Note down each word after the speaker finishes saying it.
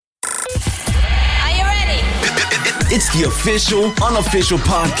It's the official, unofficial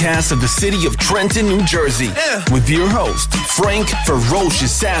podcast of the city of Trenton, New Jersey. With your host, Frank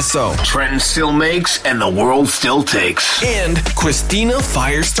Ferocious Sasso. Trenton still makes and the world still takes. And Christina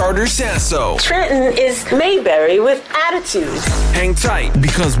Firestarter Sasso. Trenton is Mayberry with attitude. Hang tight,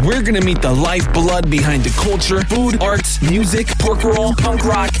 because we're going to meet the lifeblood behind the culture, food, arts, music, pork roll, punk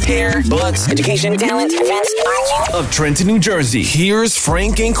rock, hair, butts, education, talent, events, of Trenton, New Jersey. Here's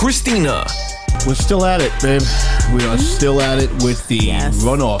Frank and Christina. We're still at it, babe. We are still at it with the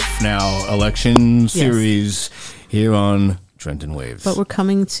runoff now election series here on Trenton Waves. But we're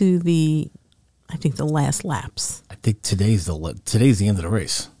coming to the last laps. I think today's the end of the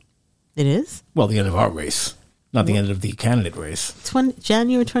race. It is? Well, the end of our race, not the end of the candidate race.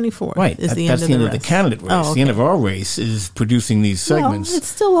 January 24th. Right. Is the that's end the end of of the the candidate race. Oh, okay. The end of our race is producing these segments. Well, it's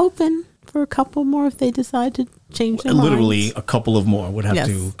still open for a couple more if they decide to change their Literally, minds. a couple of more would have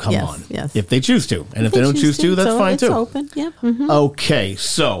to come on if they choose to. And if they don't choose to, that's fine it's too. Open. Yep. Mm-hmm. Okay,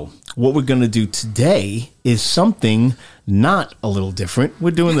 so what we're going to do today is something not a little different.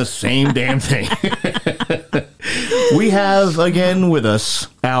 We're doing the same damn thing. We have again with us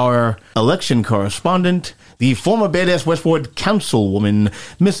our election correspondent, the former Badass Westward councilwoman,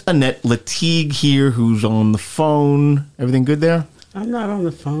 Miss Annette Latigue here, who's on the phone. Everything good there? I'm not on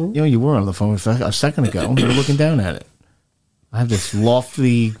the phone. You were on the phone a second ago. You were looking down at it. I have this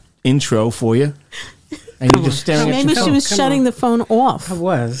lofty intro for you. And you're just staring at your Maybe phone. she was shutting the phone off. I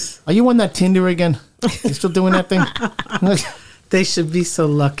was. Are you on that Tinder again? You still doing that thing? They should be so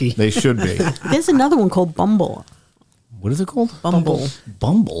lucky. They should be. There's another one called Bumble. What is it called? Bumble.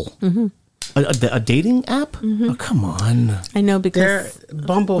 Bumble? Mm-hmm. A dating app? Mm-hmm. Oh, come on. I know because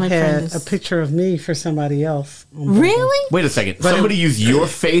Bumble my had friend a is- picture of me for somebody else. on Bumble. Really? Wait a second. Somebody used your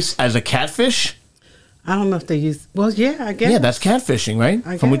face as a catfish? I don't know if they use. Well, yeah, I guess. Yeah, that's catfishing, right?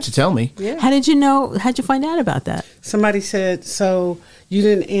 I From what guess. you tell me. Yeah. How did you know? How'd you find out about that? Somebody said, so you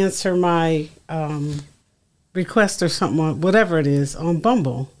didn't answer my request or something, whatever it is, on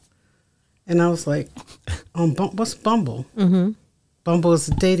Bumble. And I was like, what's Bumble? Mm-hmm. Bumble is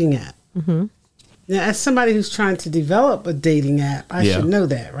a dating app. Mm-hmm. Now, as somebody who's trying to develop a dating app, I should know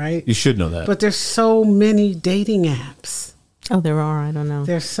that, right? You should know that. But there's so many dating apps. Oh, there are. I don't know.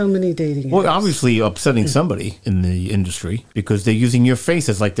 There's so many dating apps. Well, obviously upsetting somebody in the industry because they're using your face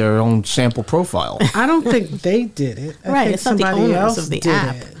as like their own sample profile. I don't think they did it. I Right, think it's not the somebody owners else of the did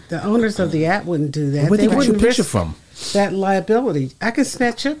app. it. The owners of the app wouldn't do that. Where'd they get your wouldn't picture risk from? that liability. I can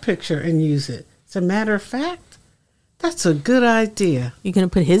snatch your picture and use it. As a matter of fact, that's a good idea. You're going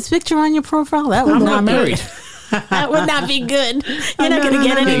to put his picture on your profile? That would I'm not not be married. That would not be good. You're not going to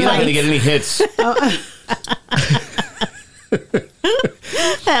get any You're not going to likes. get any hits.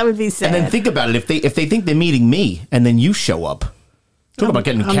 That would be sad. And then think about it. If they think they're meeting me and then you show up, talk about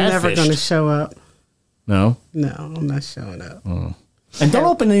getting I'm never going to catfished. show up. No? No, I'm not showing up. And don't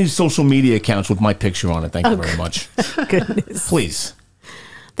open any social media accounts with my picture on it. Thank you very much. Goodness. Please.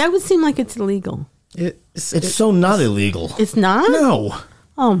 That would seem like it's illegal. It's so not illegal. It's not? No.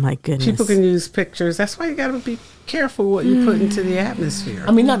 Oh, my goodness. People can use pictures. That's why you got to be careful what you put into the atmosphere.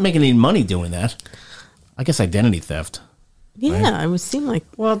 I mean, not making any money doing that. I guess identity theft. Yeah, it would seem like.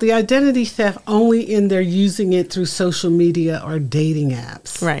 Well, the identity theft only in they're using it through social media or dating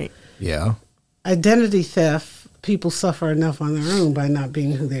apps. Right. Yeah. Identity theft, people suffer enough on their own by not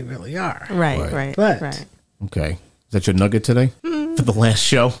being who they really are. Right. But- Okay. Is that your nugget today for the last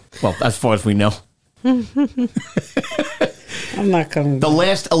show? Well, as far as we know. I'm not coming. The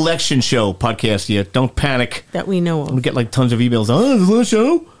last election show podcast here. Don't panic. That we know We of. get like tons of emails. Oh, the last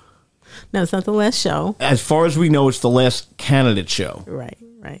show? No, it's not the last show. As far as we know, it's the last candidate show. Right.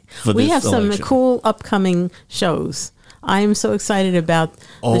 For We this have some election. cool upcoming shows. I am so excited about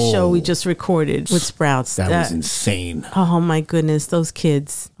the show we just recorded with Sprouts. That was insane. Oh, my goodness. Those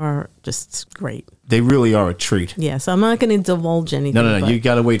kids are just great. They really are a treat. Yeah, so I'm not going to divulge anything. No. but You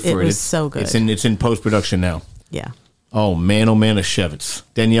got to wait for it. It was It's so good. It's in post production now. Yeah. Oh man, of Shevitz.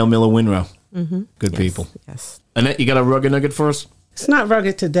 Danielle Miller Winrow. Mm-hmm. Good Yes, people. Yes. Annette, you got a rugged nugget for us? It's not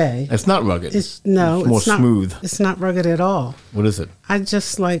rugged today. It's not rugged. It's more more smooth. It's not rugged at all. What is it? I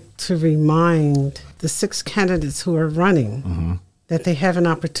just like to remind the 6 candidates who are running that they have an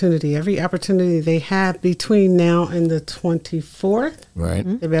opportunity. Every opportunity they have between now and the 24th, Right.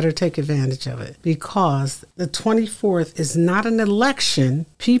 they better take advantage of it, because the 24th is not an election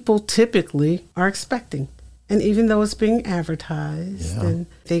people typically are expecting. And even though it's being advertised and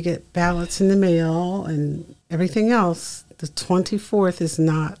they get ballots in the mail and everything else, the 24th is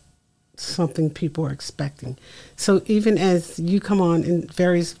not something people are expecting. So even as you come on in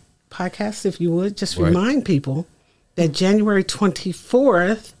various podcasts, if you would, just Right. remind people that January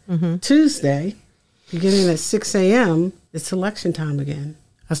 24th, Tuesday, beginning at 6 a.m., it's election time again.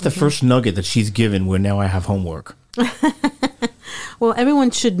 That's the first nugget that she's given where now I have homework. Well, everyone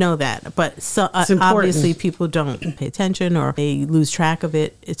should know that, but obviously people don't pay attention or they lose track of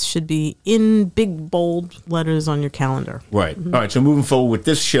it. It should be in big, bold letters on your calendar. Right. All right, so moving forward with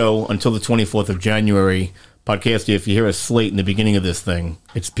this show until the 24th of January, podcast, if you hear a slate in the beginning of this thing,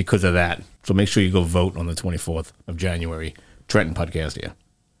 it's because of that. So make sure you go vote on the 24th of January. Trenton Podcast here.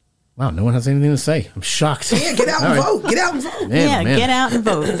 Wow, no one has anything to say. I'm shocked. Yeah, get out and vote. Get out and vote. Man. Get out and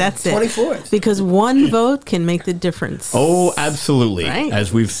vote. That's it. 24th. Because one vote can make the difference. Oh, absolutely. Right?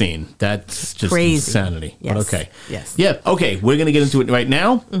 As we've seen. That's just Crazy. insanity. Yes. But okay. Yes. Yeah, okay. We're going to get into it right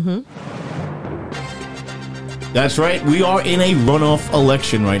now. Mm-hmm. That's right. We are in a runoff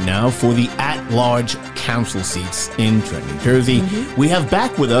election right now for the at-large council seats in Trenton, New Jersey. We have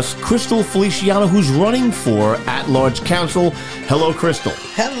back with us Crystal Feliciano, who's running for at-large council. Hello, Crystal.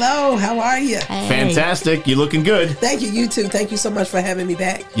 Hello, how are you? Hey. Fantastic. You're looking good. Thank you, you too. Thank you so much for having me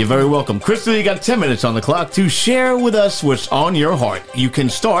back. You're very welcome. Crystal, you got 10 minutes on the clock to share with us what's on your heart. You can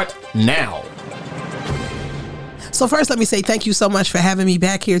start now. So first, let me say thank you so much for having me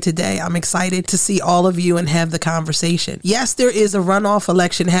back here today. I'm excited to see all of you and have the conversation. Yes, there is a runoff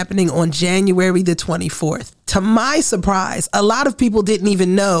election happening on January the 24th. To my surprise, a lot of people didn't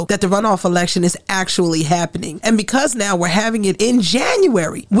even know that the runoff election is actually happening. And because now we're having it in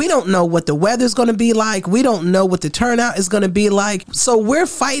January, we don't know what the weather's going to be like. We don't know what the turnout is going to be like. So we're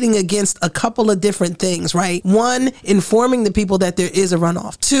fighting against a couple of different things, right? One, informing the people that there is a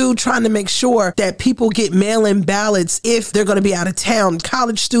runoff. Two, trying to make sure that people get mail-in ballots if they're going to be out of town.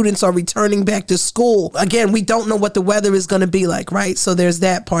 College students are returning back to school. Again, we don't know what the weather is going to be like, right? So there's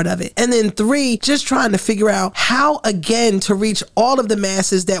that part of it. And then three, just trying to figure out how, again, to reach all of the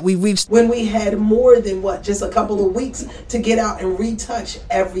masses that we reached when we had more than just a couple of weeks to get out and retouch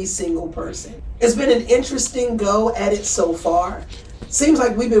every single person. It's been an interesting go at it so far. Seems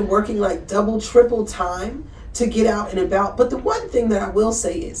like we've been working like double, triple time to get out and about. But the one thing that I will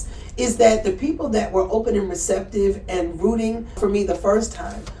say is that the people that were open and receptive and rooting for me the first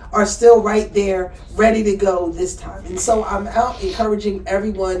time are still right there, ready to go this time. And so I'm out encouraging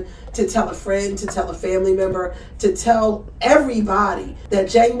everyone to tell a friend, to tell a family member, to tell everybody that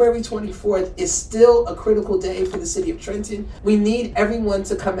January 24th is still a critical day for the city of Trenton. We need everyone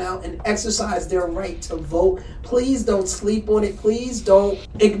to come out and exercise their right to vote. Please don't sleep on it. Please don't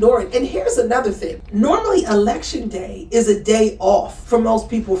ignore it. And here's another thing. Normally, election day is a day off for most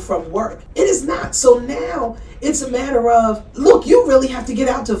people from work. It is not. So now it's a matter of, look, you really have to get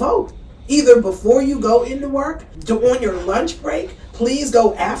out to vote. Either before you go into work, on your lunch break, please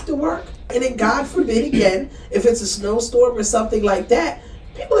go after work. And then God forbid again, if it's a snowstorm or something like that,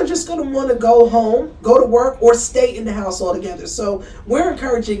 people are just going to want to go home, go to work, or stay in the house altogether. So we're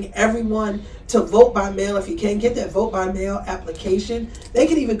encouraging everyone to vote by mail. If you can get that vote by mail application, they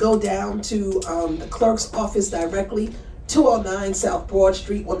can even go down to the clerk's office directly, 209 South Broad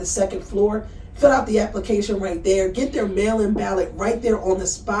Street on the second floor. Fill out the application right there. Get their mail-in ballot right there on the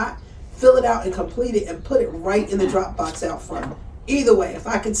spot. Fill it out and complete it and put it right in the drop box out front. Either way, if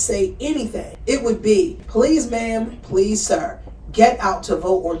I could say anything, it would be, please ma'am, please sir, get out to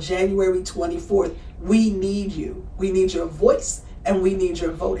vote on January 24th. We need you. We need your voice and we need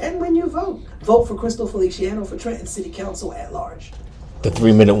your vote. And when you vote, vote for Crystal Feliciano for Trenton City Council at large. The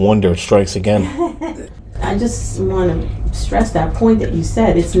 3-minute wonder strikes again. I just want to stress that point that you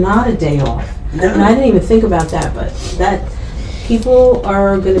said. It's not a day off. No. And I didn't even think about that, but that people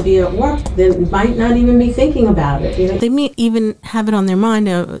are going to be at work that might not even be thinking about it. You know? They may even have it on their mind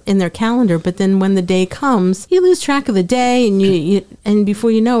in their calendar, but then when the day comes, you lose track of the day, and you and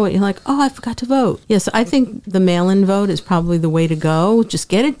before you know it, you're like, oh, I forgot to vote. Yes, I think the mail-in vote is probably the way to go. Just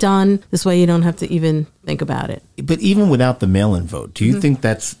get it done. This way you don't have to even think about it. But even without the mail-in vote, do you think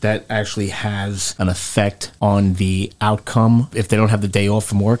that actually has an effect on the outcome if they don't have the day off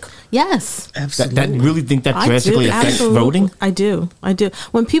from work? Yes. Absolutely. That really think that I drastically do, affects absolutely. voting? I do.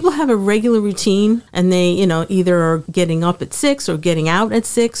 When people have a regular routine and they, either are getting up at 6 or getting out at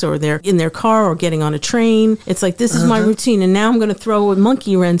 6 or they're in their car or getting on a train, it's like, this is my routine. And now I'm going to throw a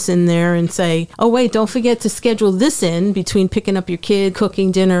monkey wrench in there and say, oh, wait, don't forget to schedule this in between picking up your kid,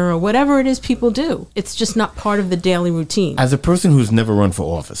 cooking dinner, or whatever it is people do. It's just not part of the daily routine. As a person who's never run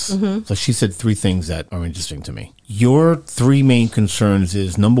for office, so she said 3 things that are interesting to me. Your 3 main concerns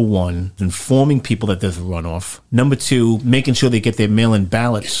is, number 1, informing people that there's a runoff. Number 2, making sure they get their mail-in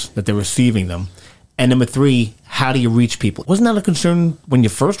ballots, that they're receiving them. And number 3, how do you reach people? Wasn't that a concern when you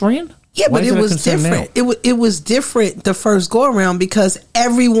first ran? Yeah, Why but is it a was concern different. now? It was different the first go around because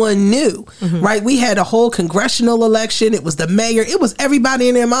everyone knew, right? We had a whole congressional election. It was the mayor. It was everybody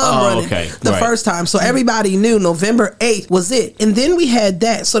and their mom running the first time. So everybody knew November 8th was it. And then we had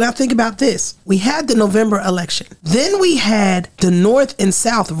that. So now think about this. We had the November election. Then we had the North and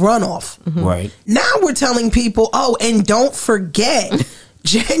South runoff. Right. Now we're telling people, oh, and don't forget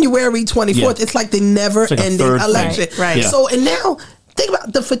January 24th. Yeah. It's like the never like a ending third thing. election. Right. Yeah. So, and now think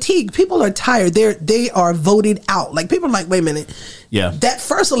about the fatigue. People are tired. They are voted out. Like people are like, wait a minute. Yeah. That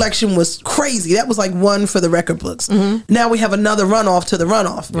first election was crazy. That was like one for the record books. Now we have another runoff to the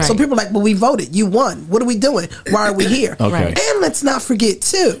runoff. Right. So people are like, well, we voted. You won. What are we doing? Why are we here? Okay. Right. And let's not forget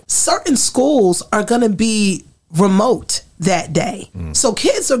too, certain schools are going to be remote that day. So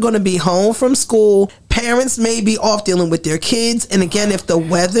kids are going to be home from school. Parents may be off dealing with their kids. And again, if the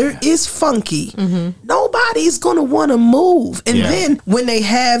weather is funky, nobody's going to want to move. And Yeah. then when they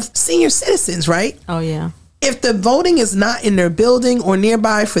have senior citizens, right? Oh, yeah. If the voting is not in their building or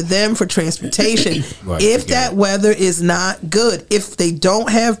nearby for them for transportation, Right, if forget that it. weather is not good, if they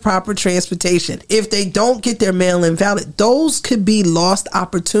don't have proper transportation, if they don't get their mail-in ballot, those could be lost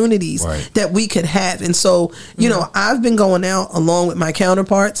opportunities Right. that we could have. And so, you know, I've been going out along with my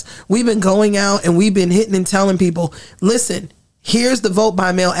counterparts. We've been going out and we've been hitting and telling people, listen, here's the vote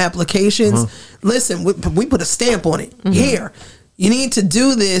by mail applications. Listen, we put a stamp on it. Here. You need to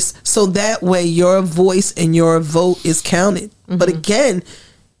do this so that way your voice and your vote is counted. But again,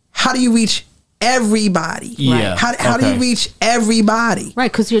 how do you reach everybody? Yeah. How do you Okay. reach everybody?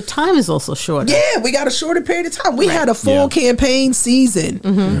 Right, because your time is also shorter. Yeah, we got a shorter period of time. We had a full Yeah. campaign season,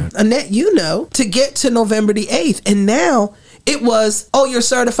 Annette, you know, to get to November the 8th. And now it was, oh, you're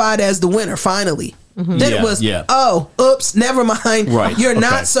certified as the winner, finally. Then it Yeah, was, yeah. oh, oops, never mind. Right, You're okay.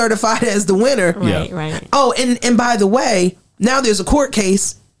 not certified as the winner. Right, Yeah. right. Oh, and by the way, now there's a court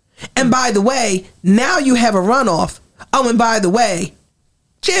case. And by the way, now you have a runoff. Oh, and by the way,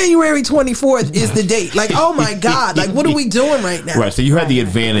 January 24th is the date. Like, oh my God, like what are we doing right now? Right. So you had the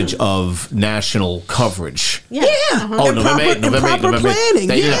advantage of national coverage. Yeah. Oh, And November 8th, and November 8th, proper November 8th. planning.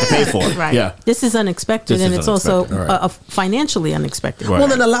 That you didn't have to pay for it. Right. Yeah. This is unexpected, This and is it's also unexpected. All right. financially unexpected. Right.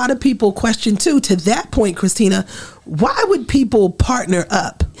 Well, and a lot of people question too, to that point, Christina, why would people partner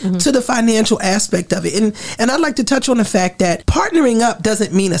up to the financial aspect of it? And I'd like to touch on the fact that partnering up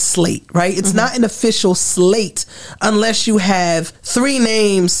doesn't mean a slate, right? It's not an official slate unless you have three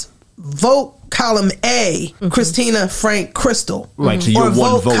names. Vote column A, Christina, Frank, Crystal. Right, so or your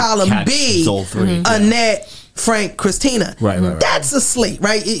one vote column catches B, all three. Yeah. Annette, Frank, Christina. Right. That's a slate,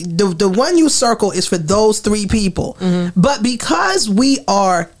 right? The one you circle is for those three people. But because we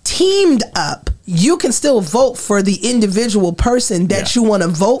are teamed up, you can still vote for the individual person that you want to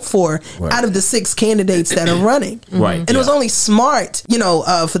vote for Right. out of the 6 candidates that are running. Right, And it was yeah. only smart, you know,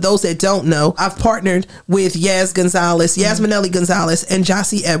 for those that don't know, I've partnered with Yasminelli Gonzalez and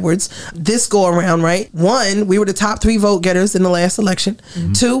Jossie Edwards this go around, right? 1, we were the top 3 vote getters in the last election.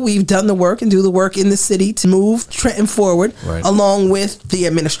 2, we've done the work and do the work in the city to move Trenton forward, Right. along with the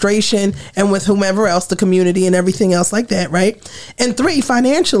administration and with whomever else, the community and everything else like that, right? And 3,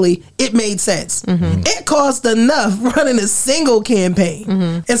 financially, it made sense. It cost enough running a single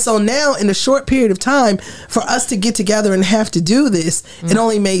campaign. And so now in a short period of time for us to get together and have to do this, it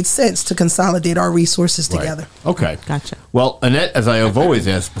only made sense to consolidate our resources together. Okay. Gotcha. Well, Annette, as I have always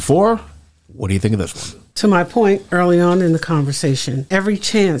asked before, what do you think of this one? To my point early on in the conversation, every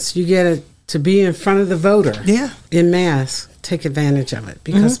chance you get it to be in front of the voter Yeah. in mass, take advantage of it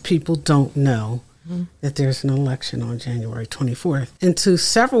because people don't know that there's an election on January 24th. And to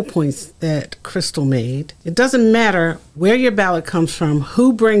several points that Crystal made, it doesn't matter where your ballot comes from,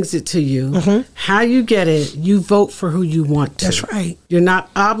 who brings it to you, how you get it, you vote for who you want to. That's right. You're not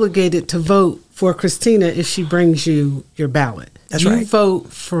obligated to vote for Christina if she brings you your ballot. That's you right.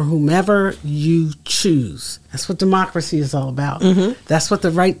 vote for whomever you choose. That's what democracy is all about. That's what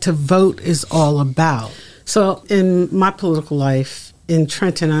the right to vote is all about. So in my political life in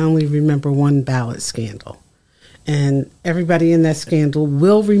Trenton, I only remember one ballot scandal. And everybody in that scandal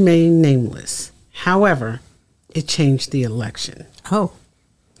will remain nameless. However, it changed the election Oh,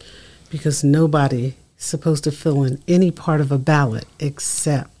 because nobody is supposed to fill in any part of a ballot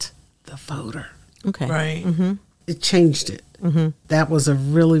except the voter. okay. Right. It changed it. That was a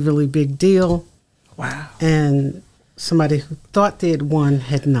really, really big deal. Wow. And somebody who thought they had won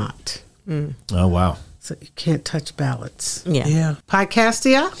had not. Oh, wow. So you can't touch ballots. Yeah. Yeah.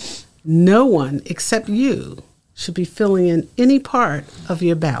 Podcastia, no one except you should be filling in any part of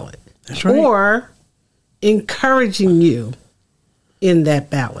your ballot. That's right. Or encouraging you in that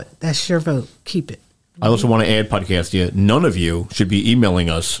ballot. That's your vote. Keep it. I also want to add, podcast here, none of you should be emailing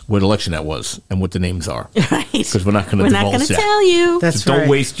us what election that was and what the names are. Right. Because we're not going to We're not divulge going to that. tell you. That's So right. don't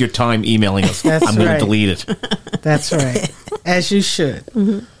waste your time emailing us. That's I'm going to right. delete it. That's right. As you should.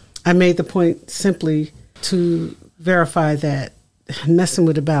 I made the point simply to verify that messing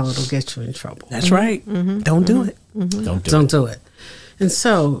with the ballot will get you in trouble. That's right. Don't do it. Don't do it. Do it. And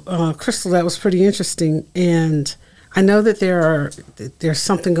so, Crystal, that was pretty interesting. And I know that there's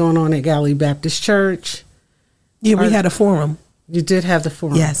something going on at Galilee Baptist Church. Yeah, we had a forum. You did have the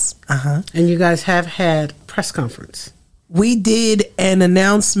forum. Yes. And you guys have had press conference. We did an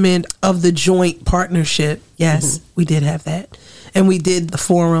announcement of the joint partnership. Yes, we did have that. And we did the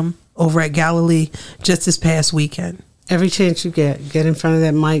forum over at Galilee just this past weekend. Every chance you get in front of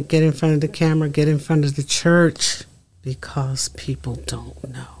that mic, get in front of the camera, get in front of the church, because people don't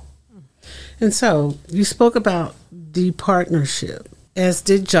know. And so you spoke about the partnership, as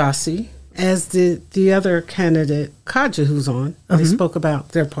did Jossie, as did the other candidate, Kaja, who's on. They spoke about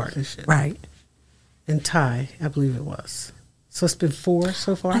their partnership. Right. And Ty, I believe it was. So it's been 4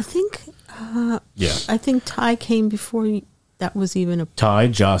 so far? I think Yeah. I think Ty came before that was even a. Ty,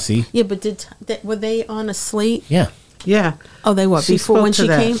 Jossie. Yeah, but were they on a slate? Yeah. Yeah. Oh, they were She before spoke when to she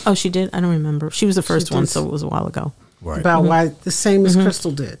that. came. Oh, she did. I don't remember. She was the first did. one, so it was a while ago. Right. About why the same as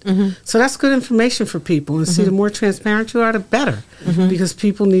Crystal did. So that's good information for people. And see, the more transparent you are, the better. Because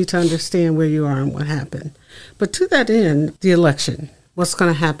people need to understand where you are and what happened. But to that end, the election, what's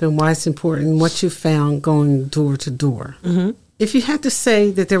going to happen, why it's important, what you found going door to door. If you had to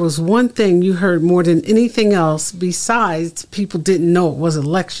say that there was one thing you heard more than anything else besides people didn't know it was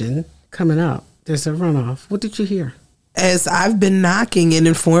election coming up, there's a runoff. What did you hear? As I've been knocking and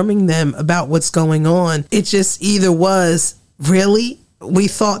informing them about what's going on, it just either was, really, we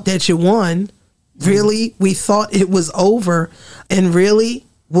thought that you won, really, we thought it was over, and really,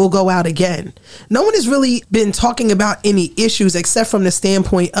 we'll go out again. No one has really been talking about any issues except from the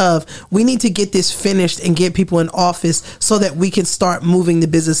standpoint of we need to get this finished and get people in office so that we can start moving the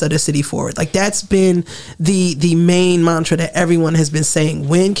business of the city forward. Like that's been the main mantra that everyone has been saying.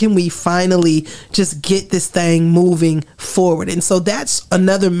 When can we finally just get this thing moving forward? And so that's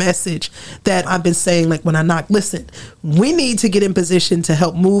another message that I've been saying, like when I knock, listen, we need to get in position to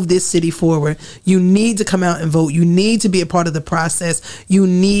help move this city forward. You need to come out and vote. You need to be a part of the process. You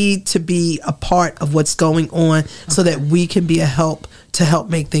need to be a part of what's going on so that we can be a help to help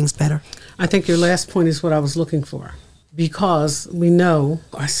make things better. I think your last point is what I was looking for. Because we know,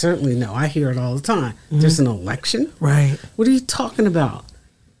 I certainly know, I hear it all the time. There's an election? Right. What are you talking about?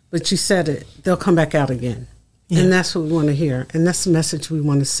 But you said it, they'll come back out again. Yeah. And that's what we want to hear. And that's the message we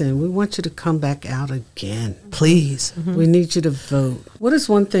want to send. We want you to come back out again. Please. We need you to vote. What is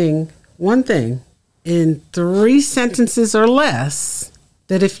one thing in 3 sentences or less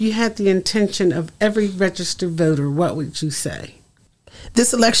that if you had the intention of every registered voter, what would you say?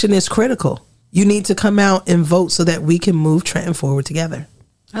 This election is critical. You need to come out and vote so that we can move Trenton forward together.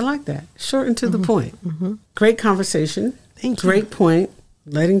 I like that. Short and to the point. Great conversation. Thank you. Great point.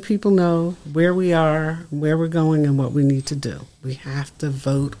 Letting people know where we are, where we're going, and what we need to do. We have to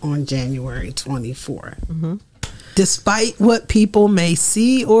vote on January 24th. Despite what people may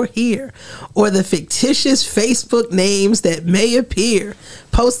see or hear, or the fictitious Facebook names that may appear,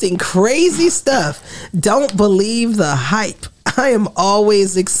 posting crazy stuff, don't believe the hype. I am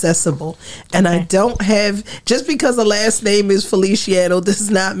always accessible, and I don't have, just because the last name is Feliciano does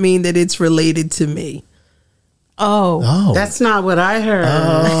not mean that it's related to me. Oh, That's not what I heard.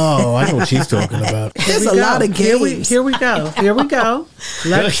 Oh, I know what she's talking about. There's Here a we lot go. of games. Here we go. Here we go.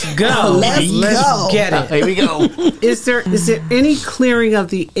 Let's go. Let's go. get it. Here we go. Is there any clearing of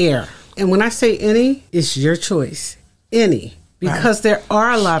the air? And when I say any, it's your choice. Any. Because there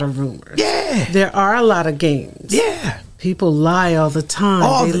are a lot of rumors. Yeah. There are a lot of games. Yeah. People lie all the time.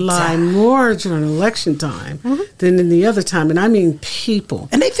 All they the lie time. more during election time than in the other time. And I mean people.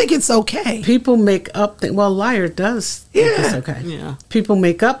 And they think it's okay. People make up things. Well, liar does think it's Yeah. okay. Yeah. People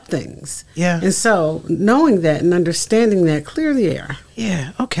make up things. Yeah. And so knowing that and understanding that, clear the air.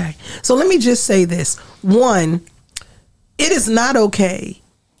 Yeah, okay. So let me just say this. One, it is not okay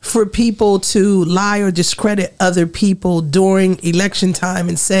for people to lie or discredit other people during election time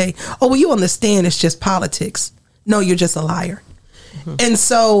and say, oh, well, you understand it's just politics. No, you're just a liar. And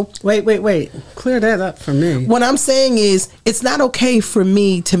so Wait. Clear that up for me. what I'm saying is it's not okay for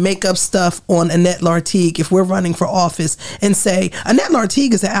me to make up stuff on Annette Lartigue if we're running for office and say Annette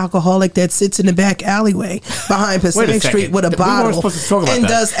Lartigue is an alcoholic that sits in the back alleyway behind Pacific Street with a We weren't bottle supposed to talk about and that.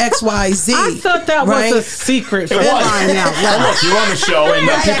 does XYZ. I thought that right? was a secret for It was. crying out And loud. look, you're on the show, and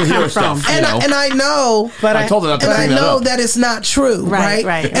Where'd people that hear come stuff. from? You know. And I know, But I told her not to and I bring that know up. that it's not true, right?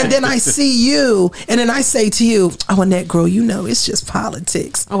 Right. And then I see you, and then I say to you, "Oh, Annette, girl, you know it's just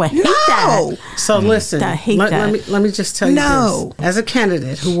politics." Oh, I hate no. that. So listen, I hate let that. me just tell you No. this. As a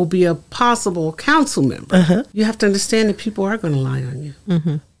candidate who will be a possible council member, you have to understand that people are going to lie on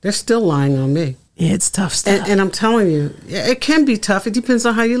you. They're still lying on me. Yeah, it's tough stuff. And I'm telling you, it can be tough. It depends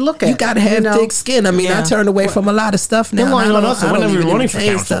on how you look at it. You got to have know? thick skin. I mean, I Yeah. turned away from a lot of stuff now. They're lying I on don't- us, I and don't we're not even even running for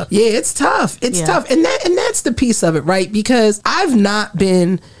entertain council. stuff. Yeah, it's tough. It's Yeah. tough, and that's the piece of it, right? Because I've not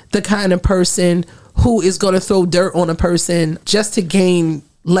been the kind of person who is going to throw dirt on a person just to gain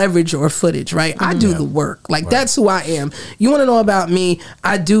leverage or footage, right? I do the work. Like that's who I am. You want to know about me?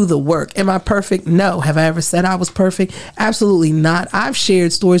 I do the work. Am I perfect? No. Have I ever said I was perfect? Absolutely not. I've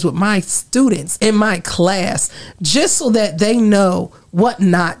shared stories with my students in my class just so that they know what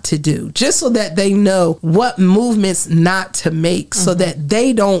not to do, just so that they know what movements not to make, so that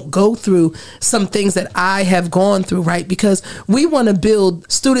they don't go through some things that I have gone through, right? Because we want to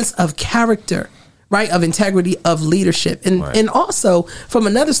build students of character, right, of integrity, of leadership. And also from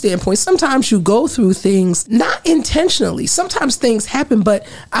another standpoint, sometimes you go through things not intentionally. Sometimes things happen, but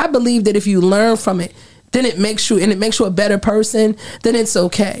I believe that if you learn from it, then it makes you a better person, then it's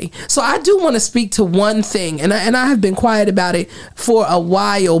okay. So I do want to speak to one thing, and I have been quiet about it for a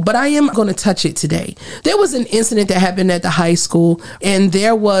while, but I am going to touch it today. There was an incident that happened at the high school, and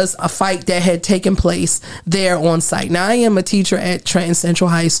there was a fight that had taken place there on site. Now, I am a teacher at Trenton Central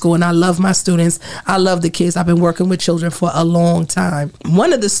High School, and I love my students. I love the kids. I've been working with children for a long time.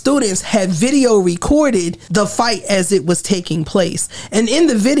 One of the students had video recorded the fight as it was taking place, and in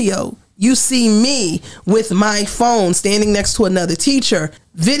the video, you see me with my phone standing next to another teacher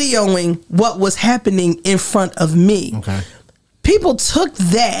videoing what was happening in front of me. Okay. People took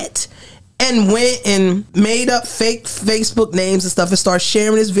that and went and made up fake Facebook names and stuff and started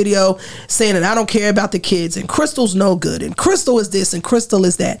sharing this video saying that I don't care about the kids and Crystal's no good and Crystal is this and Crystal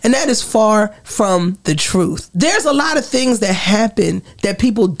is that. And that is far from the truth. There's a lot of things that happen that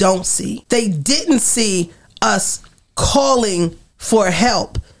people don't see. They didn't see us calling for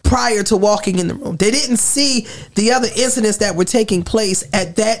help prior to walking in the room. They didn't see the other incidents that were taking place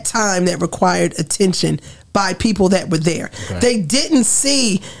at that time that required attention by people that were there. Okay. They didn't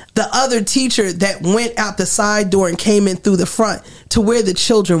see the other teacher that went out the side door and came in through the front to where the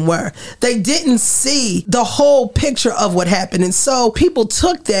children were. They didn't see the whole picture of what happened. And so people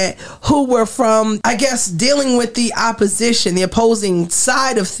took that who were from, I guess, dealing with the opposition, the opposing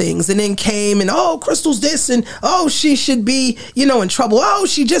side of things, and then came and, oh, Crystal's this, and oh, she should be, in trouble. Oh,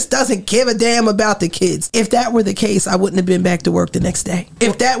 she just doesn't give a damn about the kids. If that were the case, I wouldn't have been back to work the next day.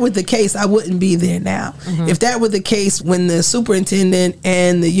 If that were the case, I wouldn't be there now. Mm-hmm. If that were the case, when the superintendent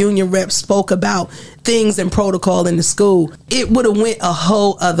and the union rep spoke about things and protocol in the school, it would have went a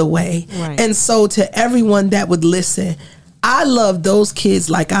whole other way. Right. And so to everyone that would listen, I love those kids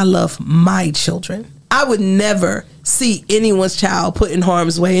like I love my children. I would never see anyone's child put in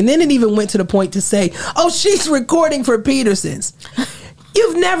harm's way. And then it even went to the point to say, oh, she's recording for Peterson's.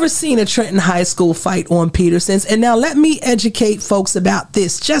 You've never seen a Trenton High School fight on Peterson's. And now let me educate folks about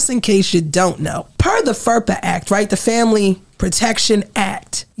this, just in case you don't know. Per the FERPA Act, right, the Family Protection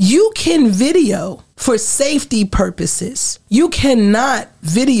Act, you can video for safety purposes. You cannot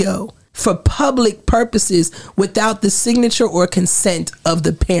video for public purposes without the signature or consent of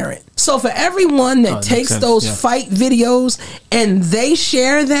the parent. So for everyone that takes those fight videos and they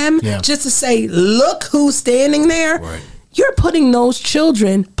share them just to say, look who's standing there, right, you're putting those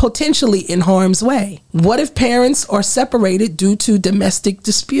children potentially in harm's way. What if parents are separated due to domestic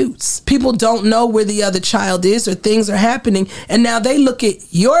disputes? People don't know where the other child is or things are happening, and now they look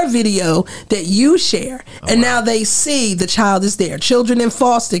at your video that you share, and now they see the child is there. Children in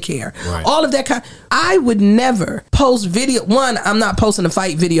foster care, all of that kind. I would never post video. One, I'm not posting a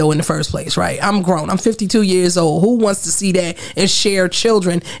fight video in the first place, right? I'm grown. I'm 52 years old. Who wants to see that and share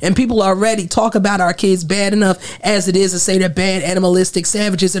children? And people already talk about our kids bad enough as it is to say they're bad, animalistic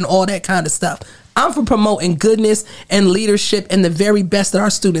savages and all that kind of stuff. I'm for promoting goodness and leadership and the very best that our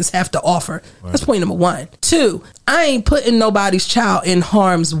students have to offer. Right. That's point number one. Two, I ain't putting nobody's child in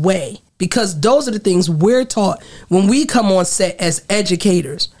harm's way, because those are the things we're taught when we come on set as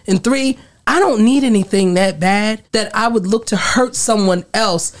educators. And three, I don't need anything that bad that I would look to hurt someone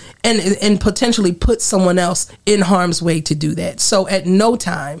else and potentially put someone else in harm's way to do that. So at no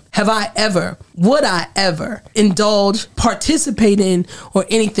time would I ever indulge, participate in, or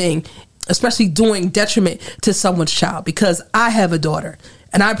anything, especially doing detriment to someone's child, because I have a daughter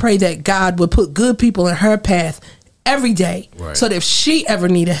and I pray that God would put good people in her path every day, so that if she ever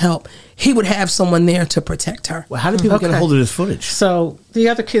needed help, he would have someone there to protect her. Well, how did people get a hold of this footage? So the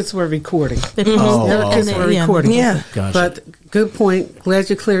other kids were recording. They The other kids were recording. Yeah. Gotcha. But good point.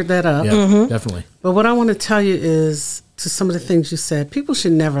 Glad you cleared that up. Yeah, definitely. But what I want to tell you is, to some of the things you said, people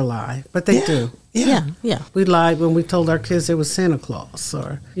should never lie, but they do. Yeah. We lied when we told our kids it was Santa Claus,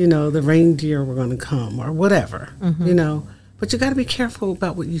 or, the reindeer were going to come, or whatever, But you got to be careful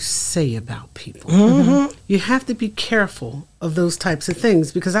about what you say about people. You have to be careful of those types of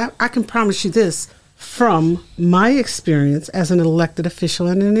things, because I can promise you this from my experience as an elected official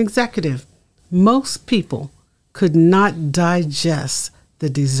and an executive. Most people could not digest the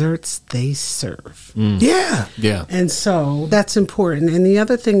desserts they serve. Yeah. Yeah. And so that's important. And the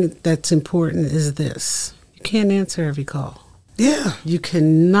other thing that's important is this. You can't answer every call. Yeah. You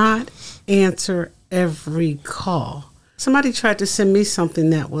cannot answer every call. Somebody tried to send me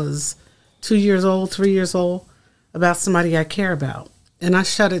something that was 2 years old, 3 years old, about somebody I care about. And I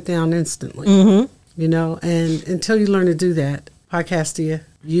shut it down instantly. And until you learn to do that, Podcastia,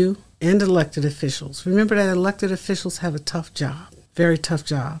 you and elected officials, remember that elected officials have a tough job, very tough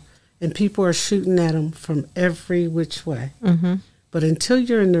job. And people are shooting at them from every which way. But until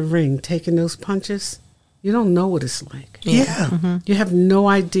you're in the ring taking those punches, you don't know what it's like. Yeah. You have no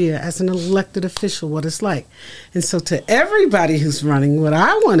idea as an elected official what it's like. And so to everybody who's running, what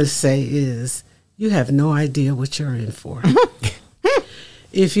I want to say is, you have no idea what you're in for.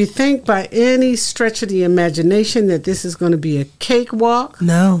 If you think by any stretch of the imagination that this is going to be a cakewalk,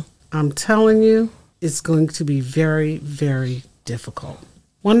 No. I'm telling you, it's going to be very, very difficult.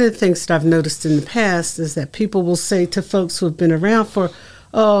 One of the things that I've noticed in the past is that people will say to folks who have been around for,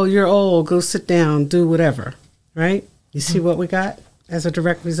 oh, you're old, go sit down, do whatever, right? You see what we got as a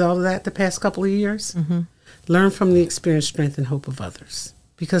direct result of that the past couple of years? Learn from the experience, strength, and hope of others.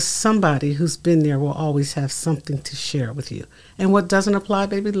 Because somebody who's been there will always have something to share with you. And what doesn't apply,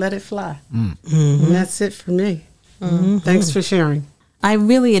 baby, let it fly. And that's it for me. Thanks for sharing. I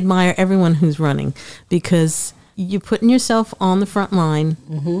really admire everyone who's running, because you're putting yourself on the front line.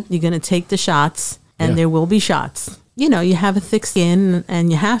 You're going to take the shots, and there will be shots. You have a thick skin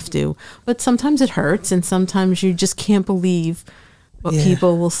and you have to, but sometimes it hurts, and sometimes you just can't believe what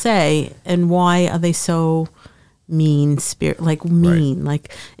people will say, and why are they so mean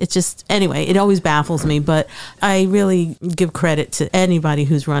like it's just, anyway, it always baffles me. But I really give credit to anybody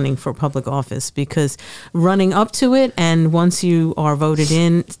who's running for public office, because running up to it, and once you are voted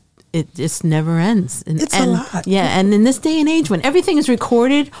in, it just never ends. It's a lot. Yeah, and in this day and age when everything is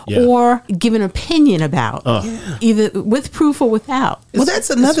recorded or given opinion about, either with proof or without. Well, that's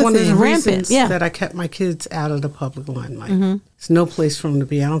another one thing. of the Rampant, reasons that I kept my kids out of the public limelight. It's no place for them to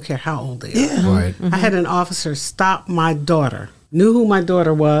be. I don't care how old they are. Right. I had an officer stop my daughter, knew who my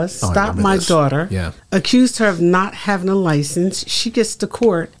daughter was, stopped my daughter, accused her of not having a license. She gets to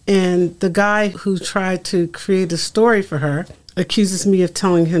court, and the guy who tried to create a story for her accuses me of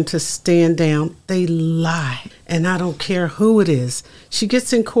telling him to stand down. They lie, and I don't care who it is. She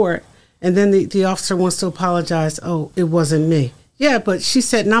gets in court, and then the officer wants to apologize. Oh, it wasn't me. Yeah, but she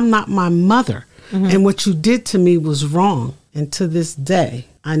said, and I'm not my mother, and what you did to me was wrong. And to this day,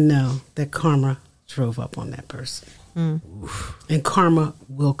 I know that karma drove up on that person. And karma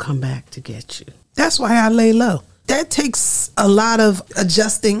will come back to get you. That's why I lay low. That takes a lot of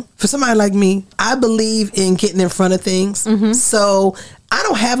adjusting. For somebody like me, I believe in getting in front of things. So I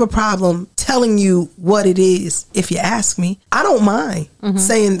don't have a problem telling you what it is if you ask me. I don't mind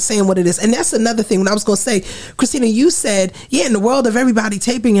saying what it is. And that's another thing. When I was going to say, Christina, you said, in the world of everybody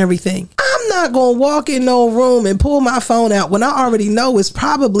taping everything, I'm not going to walk in no room and pull my phone out when I already know it's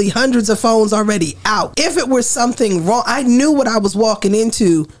probably hundreds of phones already out. If it were something wrong, I knew what I was walking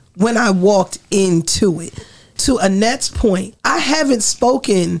into when I walked into it. To Annette's point, I haven't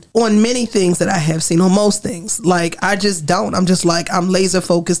spoken on many things that I have seen, on most things. Like, I just don't. I'm just like, I'm laser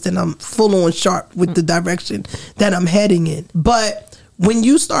focused and I'm full on sharp with the direction that I'm heading in. But when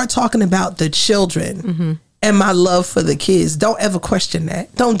you start talking about the children and my love for the kids, don't ever question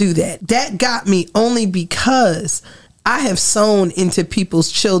that. Don't do that. That got me only because I have sown into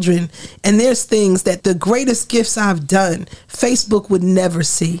people's children, and there's things that the greatest gifts I've done, Facebook would never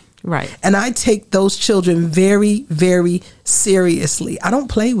see. Right. And I take those children very, very seriously. I don't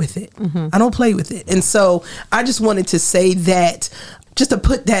play with it. I don't play with it. And so I just wanted to say that just to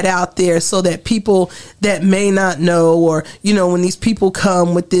put that out there so that people that may not know, or, you know, when these people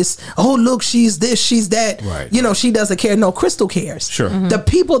come with this, oh, look, she's this, she's that, Right. you know, she doesn't care. No, Crystal cares. Sure. The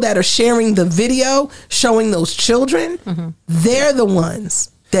people that are sharing the video, showing those children, they're the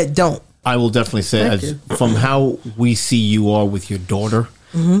ones that don't. I will definitely say, from how we see you are with your daughter,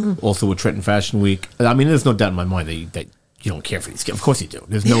 also with Trenton Fashion Week, I mean, there's no doubt in my mind that you don't care for these kids. Of course you do.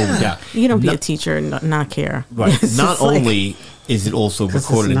 There's no doubt. You don't be a teacher and not care. Right. It's Not just like- only is it also 'Cause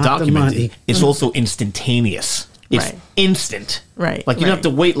recorded it's and not the documented, money. it's also instantaneous. It's Right. instant. Right, Like you don't have to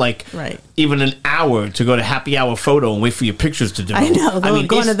wait Right. even an hour to go to happy hour photo and wait for your pictures to develop. I know, going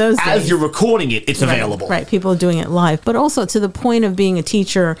it's- to those as days. you're recording it, it's available. Right, people are doing it live. But also to the point of being a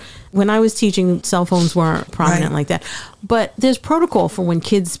teacher, when I was teaching, cell phones weren't prominent Right. like that. But there's protocol for when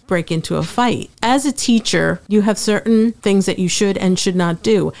kids break into a fight. As a teacher, you have certain things that you should and should not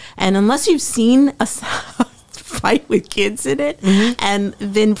do. And unless you've seen a fight with kids in it and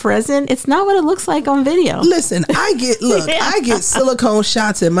been present, it's not what it looks like on video. Listen, I get silicone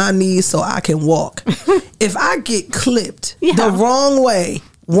shots in my knees so I can walk. If I get clipped the wrong way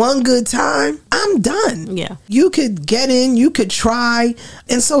one good time, I'm done. Yeah. You could get in, you could try.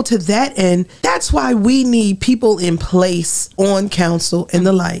 And so to that end, that's why we need people in place on council and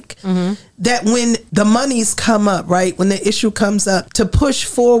the like. That when the monies come up, right, when the issue comes up, to push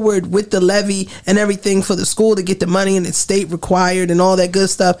forward with the levy and everything for the school to get the money, and it's state required and all that good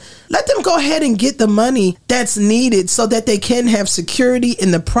stuff, let them go ahead and get the money that's needed so that they can have security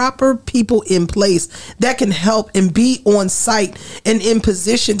and the proper people in place that can help and be on site and in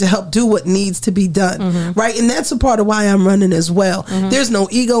position to help do what needs to be done, right? And that's a part of why I'm running as well. There's no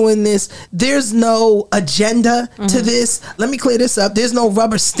ego in this. There's no agenda to this. Let me clear this up. There's no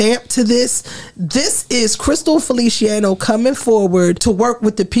rubber stamp to this. This is Crystal Feliciano coming forward to work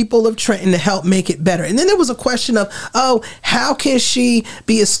with the people of Trenton to help make it better. And then there was a question of, oh, how can she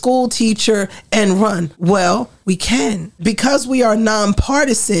be a school teacher and run? Well, we can. Because we are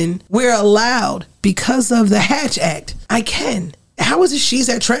nonpartisan, we're allowed, because of the Hatch Act, I can. How is it she's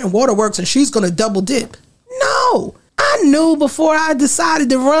at Trenton Waterworks and she's going to double dip? No. I knew before I decided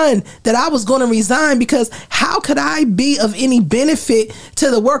to run that I was going to resign, because how could I be of any benefit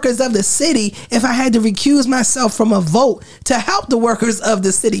to the workers of the city if I had to recuse myself from a vote to help the workers of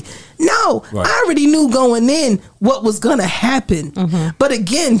the city? No, Right. I already knew going in what was going to happen. But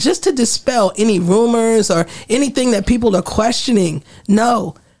again, just to dispel any rumors or anything that people are questioning,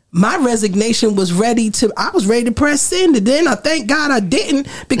 no. My resignation was I was ready to press send, and then I thank God I didn't,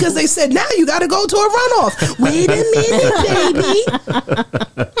 because they said, now you got to go to a runoff. Wait a minute,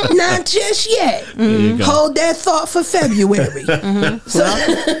 baby. Not just yet. Hold that thought for February.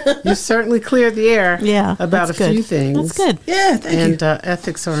 You certainly cleared the air about that's a good. few things. That's good. Yeah, thank you. And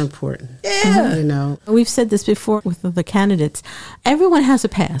ethics are important. Yeah. You know, We've said this before with the candidates. Everyone has a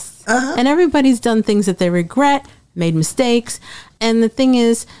past, and everybody's done things that they regret, made mistakes. And the thing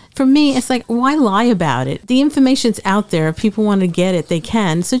is, for me, it's like, why lie about it? The information's out there. If people want to get it, they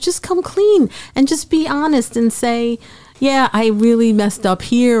can. So just come clean and just be honest and say, yeah, I really messed up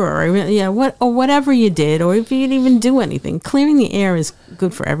here, or whatever you did, or if you didn't even do anything. Clearing the air is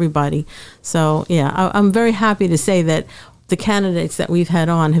good for everybody. So yeah, I'm very happy to say that the candidates that we've had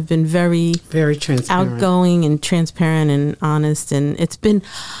on have been very, very transparent, outgoing and transparent and honest, and it's been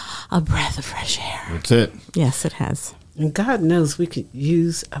a breath of fresh air. That's it. Yes, it has. And God knows we could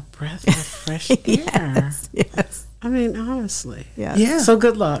use a breath of fresh air. Yes. I mean, honestly. Yes. Yeah. So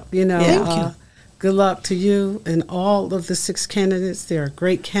good luck. You know, Thank you. Good luck to you and all of the 6 candidates. There are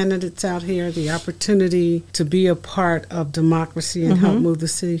great candidates out here. The opportunity to be a part of democracy and help move the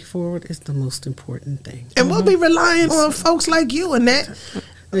city forward is the most important thing. And we'll be relying on folks like you and that.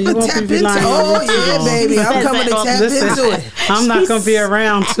 You won't Tap be into relying on me too yeah, long. baby. I'm coming to tap Listen, into it. I'm not going to be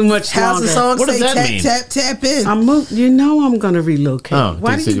around too much How's the longer. song What does say? that mean? Tap in. You know I'm going to relocate. Oh,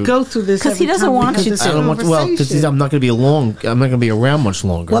 Why they do say you go through this? 'Cause he every doesn't time we want have you this to. I don't want to. Well, because conversation? I'm not going to be along. I'm not going to be around much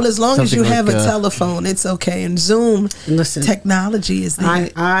longer. Well, as long as you Something have like, a telephone, it's okay. And Zoom Listen, technology is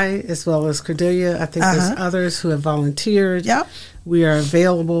there. I as well as Cordelia, I think there's others who have volunteered. Yep. We are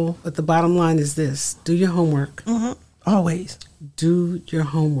available, but the bottom line is this: do your homework. Always. Do your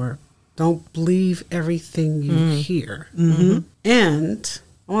homework. Don't believe everything you hear. And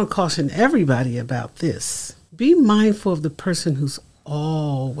I want to caution everybody about this. Be mindful of the person who's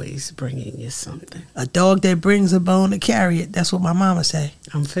always bringing you something. A dog that brings a bone to carry it. That's what my mama say.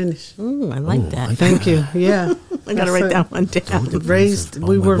 I'm finished. Ooh, I like that. Thank you. Yeah. I got to write that one down.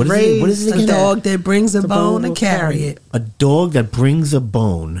 We were What is it? raised. What is it A again? dog that brings a The bone to will carry it. A dog that brings a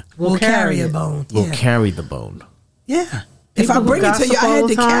bone Will carry a it. bone. will Yeah. carry the bone. Yeah. If People I who bring it to you, gossip I all had the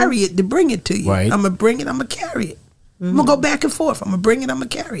to time. carry it to bring it to you. Right. I'm going to bring it, I'm going to carry it. I'm going to go back and forth. I'm going to bring it. I'm going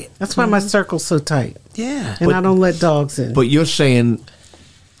to carry it. That's why my circle's so tight. Yeah. And I don't let dogs in. But you're saying...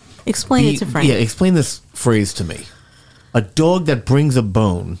 Explain it to Frank. Yeah, explain this phrase to me. A dog that brings a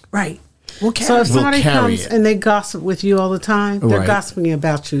bone. Right. We'll carry So if it. somebody carry comes it. and they gossip with you all the time, they're Right. gossiping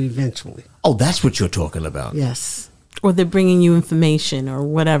about you eventually. Oh, that's what you're talking about. Yes. Or they're bringing you information or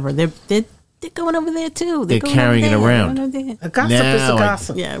whatever. They're going over there too. They're going carrying over it there, around. going over there. A gossip is a Now I-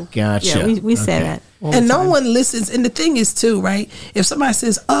 gossip. Yeah. Gotcha. Yeah, we say Okay. that. all And the no time. one listens. And the thing is, too, right? If somebody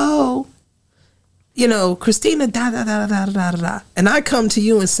says, oh, you know, Christina, da, da, da, da, da, da, da, and I come to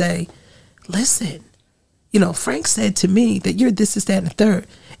you and say, listen, you know, Frank said to me that you're this, that, and the third.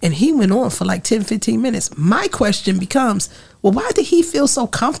 And he went on for like 10, 15 minutes. My question becomes, well, why did he feel so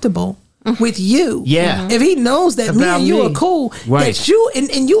comfortable with you? Yeah. If he knows that me About and you me. are cool, Right. that you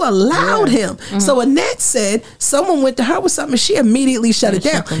and you allowed him. So Annette said someone went to her with something, she immediately shut it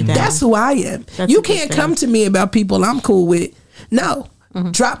down. shut them down. That's who I am. That's You a good can't thing. come to me about people I'm cool with. No.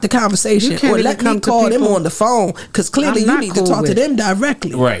 Drop the conversation You can't or even let me come to call them people on the phone because clearly I'm you not need to cool talk to with. them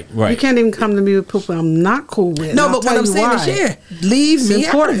directly. Right, You right. can't even come to me with people I'm not cool with. No, And I'll but what tell I'm you saying why. is, yeah, leave It's me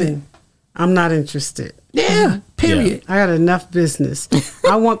out of it. important. I'm not interested. Yeah, period. I got enough business.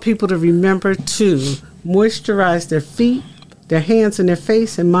 I want people to remember to moisturize their feet, their hands, and their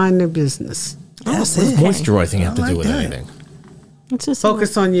face, and mind their business. That's What does it. moisturizing have to I do like with that. anything? It's just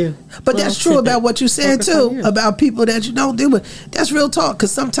Focus on you. But Well, that's true tidbit. about what you said Focus on too you. about people that you don't deal with. That's real talk.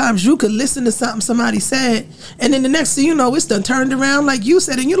 Because sometimes you could listen to something somebody said, and then the next thing you know, it's done turned around like you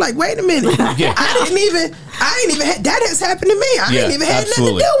said, and you're like, wait a minute, Yeah. I ain't even had, that has happened to me. I ain't even had nothing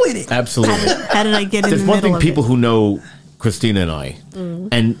to do with it. Absolutely. how did I get in There's the one middle thing of people it? who know Christina and I,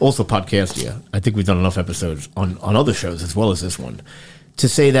 and also Podcastia, I think we've done enough episodes on other shows as well as this one, to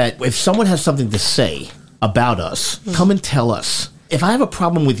say that if someone has something to say about us, come and tell us. If I have a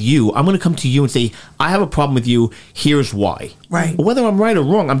problem with you, I'm going to come to you and say, I have a problem with you, here's why. Right. But whether I'm right or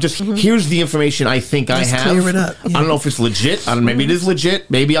wrong, I'm just, here's the information I think Let's I have. clear it up, I yeah. don't know if it's legit. I don't, maybe it is legit.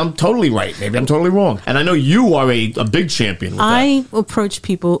 Maybe I'm totally right. Maybe I'm totally wrong. And I know you are a big champion with that. I approach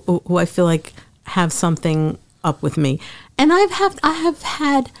people who I feel like have something up with me, and I have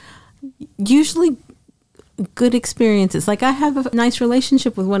had usually good experiences. Like I have a nice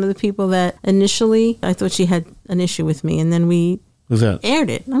relationship with one of the people that initially I thought she had an issue with me, and then we Who's that? aired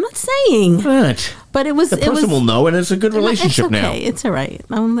it. I'm not saying, What? but it was The person will know, and it's a good relationship it's okay. now. It's all right.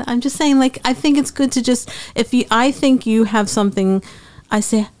 I'm just saying, like, I think it's good to just, I think you have something, I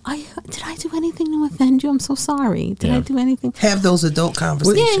say, did I do anything to offend you? I'm so sorry. Did Yeah. I do anything? Have those adult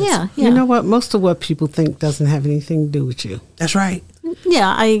conversations. Yeah. You know what? Most of what people think doesn't have anything to do with you. That's right.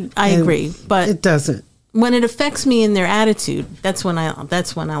 Yeah, I And agree. But it doesn't. when it affects me in their attitude, that's when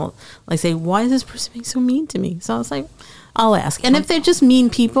I'll like say, why is this person being so mean to me? So I was like, I'll ask. And if they're just mean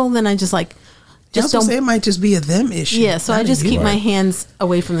people, then I just like, just Just don't. say it might just be a them issue. Yeah, so I not a just you. keep my hands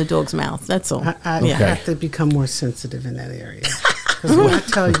away from the dog's mouth. That's all. I Yeah. have to become more sensitive in that area. Because when I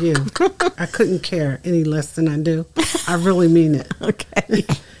tell you, I couldn't care any less than I do. I really mean it. Okay.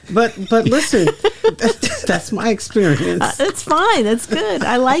 But listen, that's my experience. That's fine. That's good.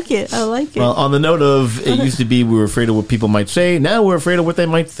 I like it. I like it. Well, on the note of it used to be we were afraid of what people might say, now we're afraid of what they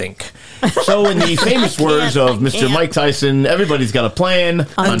might think. So in the famous words of Mr. Mike Tyson, everybody's got a plan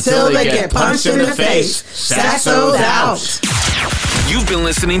Until they get punched in the face. Sasso's out. You've been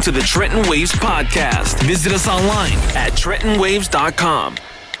listening to the Trenton Waves podcast. Visit us online at TrentonWaves.com.